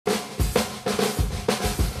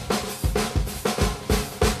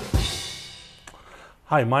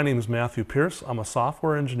Hi, my name is Matthew Pierce. I'm a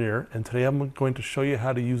software engineer, and today I'm going to show you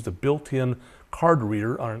how to use the built-in card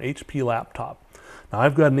reader on an HP laptop. Now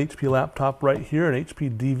I've got an HP laptop right here, an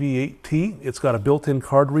HP DV8T. It's got a built-in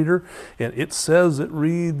card reader, and it says it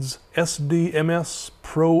reads SD, MS,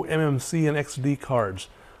 Pro, MMC, and XD cards.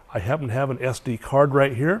 I happen to have an SD card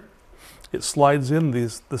right here. It slides in,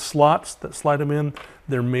 the slots that slide them in,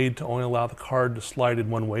 they're made to only allow the card to slide in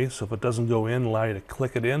one way. So if it doesn't go in, allow you to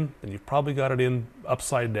click it in, then you've probably got it in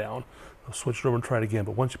upside down. I'll switch it over and try it again.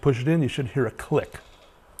 But once you push it in, you should hear a click.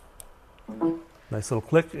 Nice little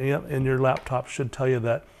click, and your laptop should tell you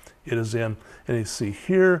that it is in. And you see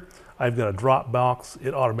here, I've got a drop box.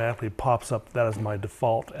 It automatically pops up. That is my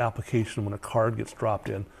default application when a card gets dropped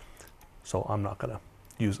in. So I'm not gonna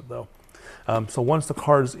use it though. So once the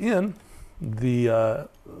card's in,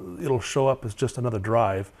 it'll show up as just another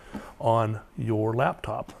drive on your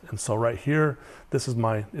laptop. And so right here, this is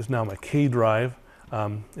now my K drive.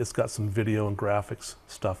 It's got some video and graphics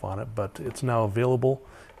stuff on it, but it's now available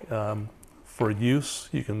for use.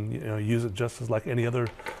 You can use it just as like any other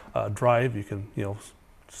drive. You can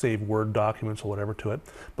save Word documents or whatever to it.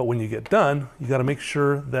 But when you get done, you got to make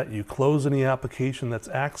sure that you close any application that's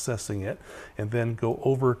accessing it, and then go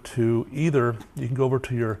over to you can go over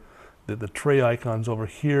to the tray icons over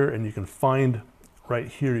here, and you can find right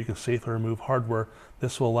here, you can safely remove hardware.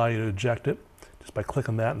 This will allow you to eject it just by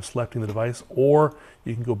clicking that and selecting the device, or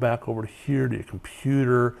you can go back over here to your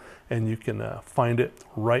computer and you can find it,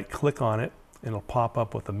 right click on it, and it'll pop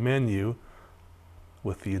up with a menu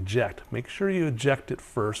with the eject. Make sure you eject it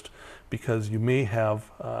first, because you may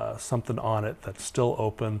have something on it that's still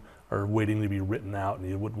open or waiting to be written out, and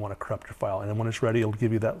you wouldn't want to corrupt your file. And then when it's ready, it'll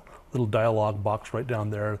give you that little dialog box right down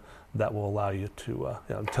there that will allow you to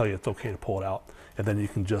tell you it's okay to pull it out. And then you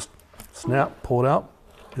can just snap, pull it out,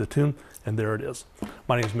 hit the tune, and there it is.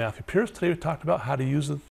 My name is Matthew Pierce. Today we talked about how to use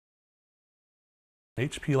an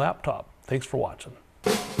HP laptop. Thanks for watching.